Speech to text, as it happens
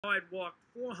I'd walked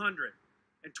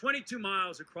 422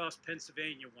 miles across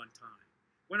Pennsylvania one time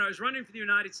when I was running for the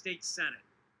United States Senate.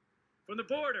 From the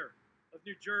border of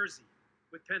New Jersey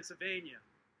with Pennsylvania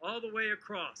all the way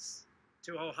across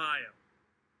to Ohio.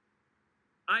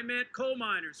 I met coal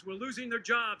miners who are losing their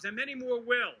jobs, and many more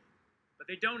will, but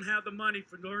they don't have the money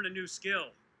to learn a new skill.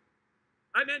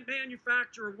 I met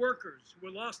manufacturer workers who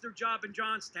had lost their job in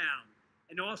Johnstown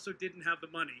and also didn't have the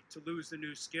money to lose the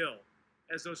new skill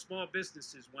as those small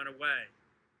businesses went away.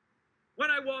 When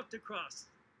I walked across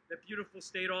that beautiful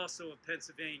state also of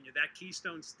Pennsylvania, that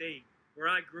Keystone State where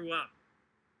I grew up,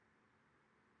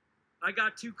 I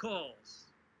got two calls.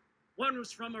 One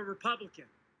was from a Republican,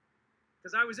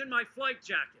 because I was in my flight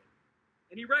jacket,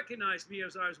 and he recognized me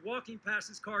as I was walking past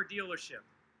his car dealership,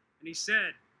 and he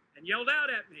said, and yelled out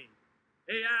at me,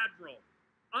 "Hey, Admiral,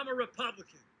 I'm a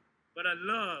Republican, but I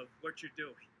love what you're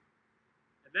doing."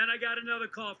 And then I got another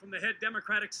call from the head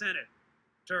Democratic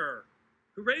senator,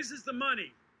 who raises the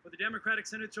money for the Democratic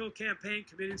Senatorial Campaign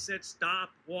Committee and said,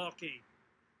 "Stop walking.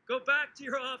 Go back to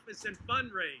your office and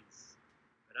fundraise."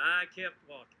 But I kept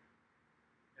walking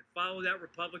and followed that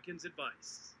Republican's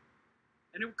advice.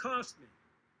 And it cost me,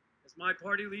 as my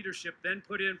party leadership then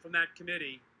put in from that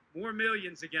committee more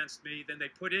millions against me than they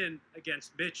put in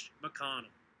against Mitch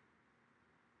McConnell.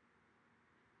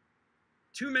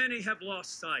 Too many have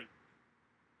lost sight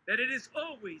that it is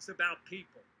always about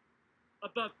people,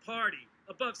 above party,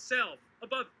 above self,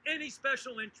 above any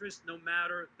special interest, no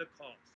matter the cost.